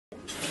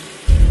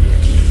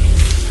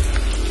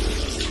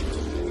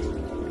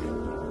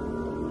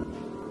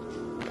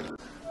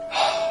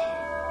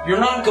You're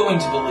not going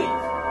to believe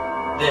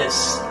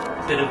this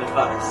bit of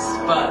advice,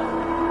 but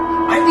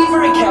I'd be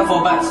very careful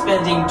about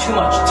spending too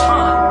much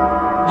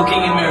time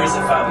looking in mirrors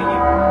if I were you.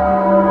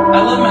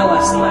 I learned my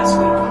lesson last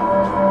week.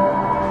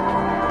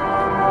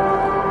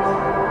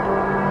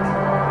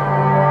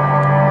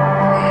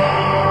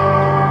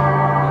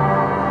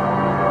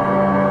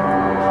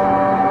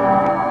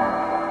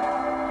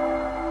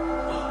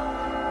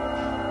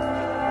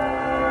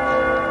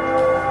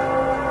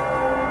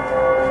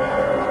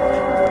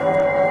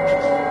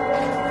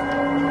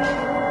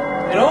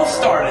 It all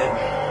started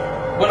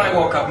when I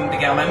woke up and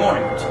began my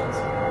morning routines.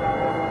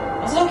 I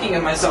was looking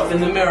at myself in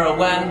the mirror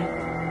when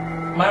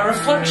my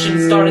reflection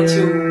started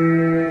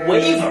to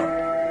waver.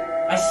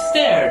 I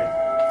stared,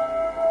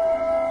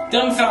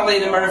 dumbfounded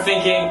in the mirror,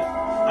 thinking,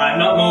 I'm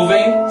not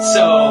moving,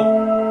 so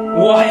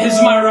why is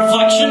my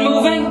reflection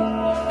moving?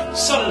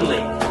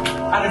 Suddenly,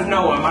 out of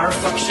nowhere, my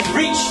reflection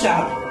reached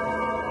out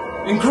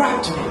and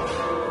grabbed me.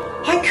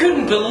 I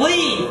couldn't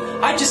believe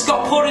I just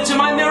got put into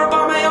my mirror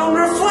by my own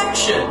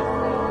reflection.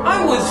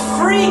 I was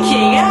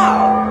freaking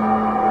out.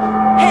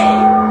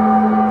 Hey,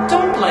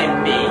 don't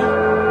blame me.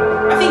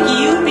 I think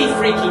you'd be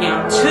freaking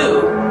out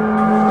too.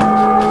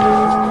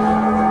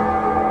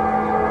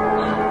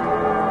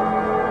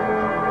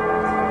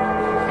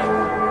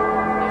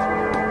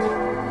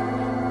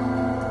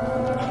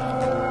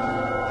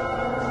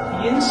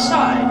 The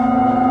inside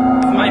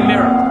of my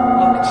mirror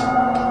looked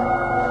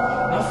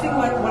nothing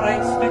like what I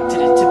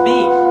expected it to be.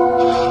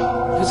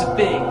 It was a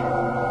big,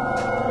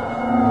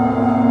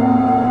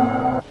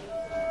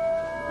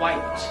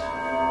 white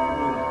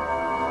room.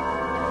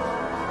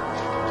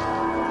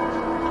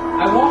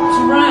 I walked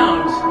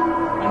around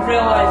and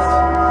realized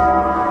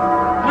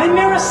my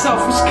mirror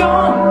self was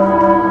gone.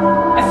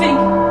 I think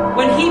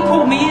when he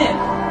pulled me in,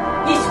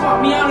 he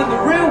swapped me out of the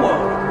real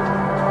world.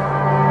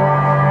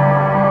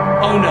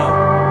 Oh no,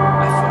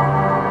 I thought.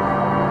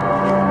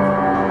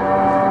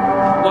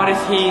 What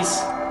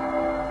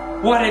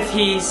if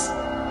he's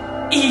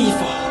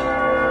evil?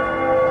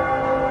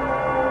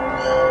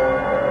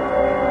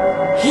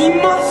 He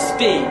must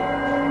be!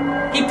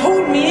 He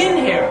pulled me in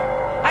here!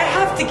 I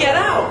have to get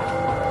out!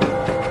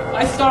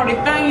 I started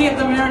banging at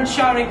the mirror and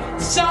shouting,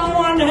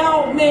 someone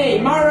help me!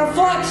 My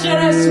reflection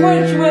has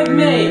switched with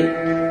me!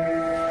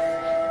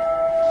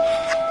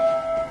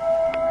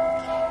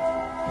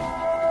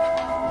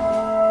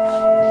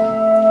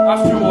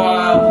 After a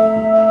while,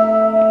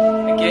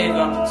 I gave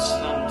up and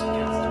slumped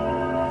against the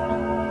wall.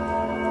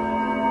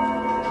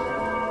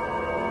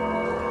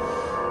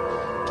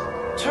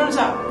 Turns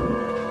out,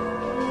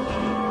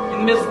 in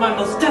the midst of my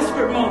most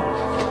desperate moment,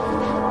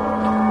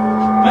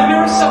 my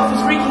mirror self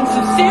was wreaking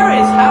some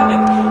serious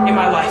havoc in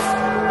my life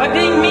by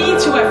being mean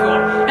to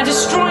everyone and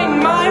destroying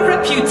my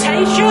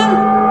reputation,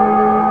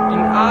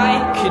 and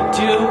I could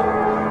do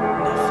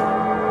nothing.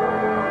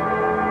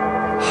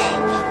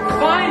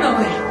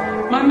 Finally,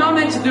 my mom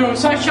entered the room,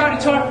 so I shouted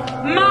to her,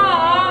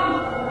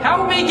 Mom,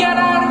 help me get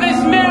out of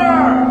this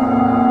mirror!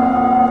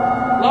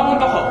 Lo and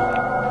behold,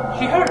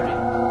 she heard me.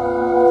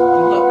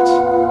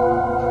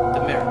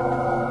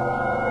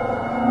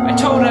 I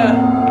told her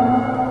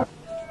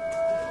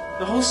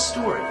the whole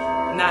story,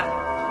 and that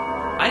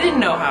I didn't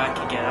know how I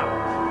could get out.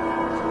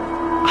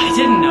 I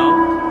didn't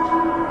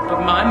know,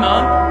 but my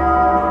mom,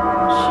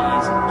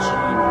 she's a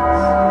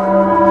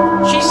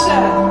genius. She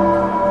said,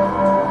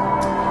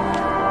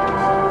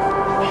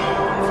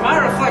 if my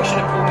reflection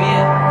had pulled me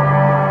in,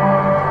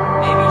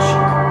 maybe she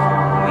could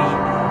pull me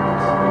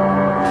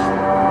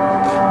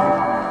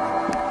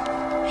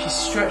out. She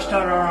stretched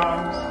out her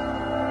arms,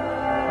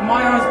 and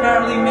my arms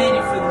barely made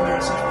it through the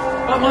mirror,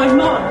 but my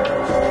mom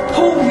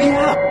pulled me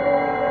out.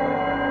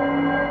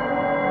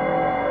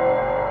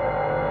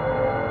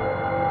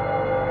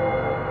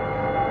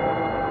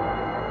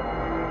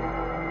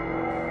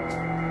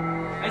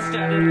 I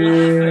started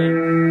laughing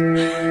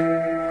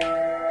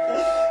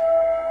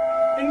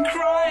and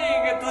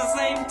crying at the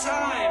same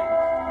time.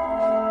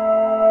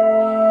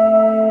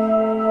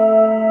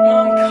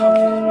 Mom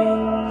comforted me,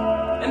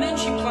 and then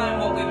she planned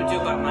what we would do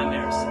about my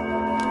mirrors.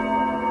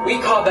 We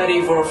called that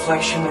Evil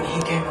Reflection when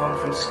he came home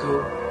from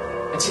school.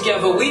 And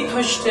together we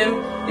pushed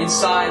him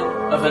inside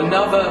of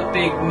another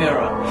big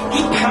mirror.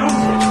 He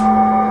pounded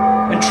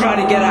and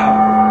tried to get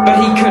out, but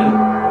he couldn't.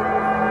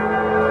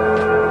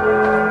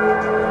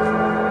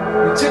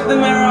 We took the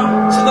mirror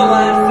to the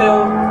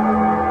landfill,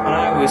 and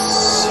I was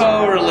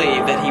so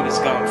relieved that he was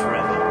gone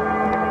forever.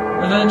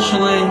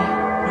 Eventually,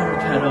 I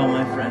repaired all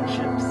my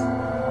friendships.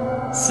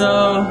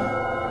 So,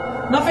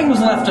 nothing was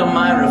left on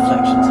my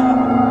reflection tab.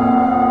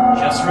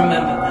 Just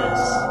remember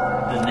this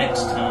the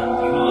next time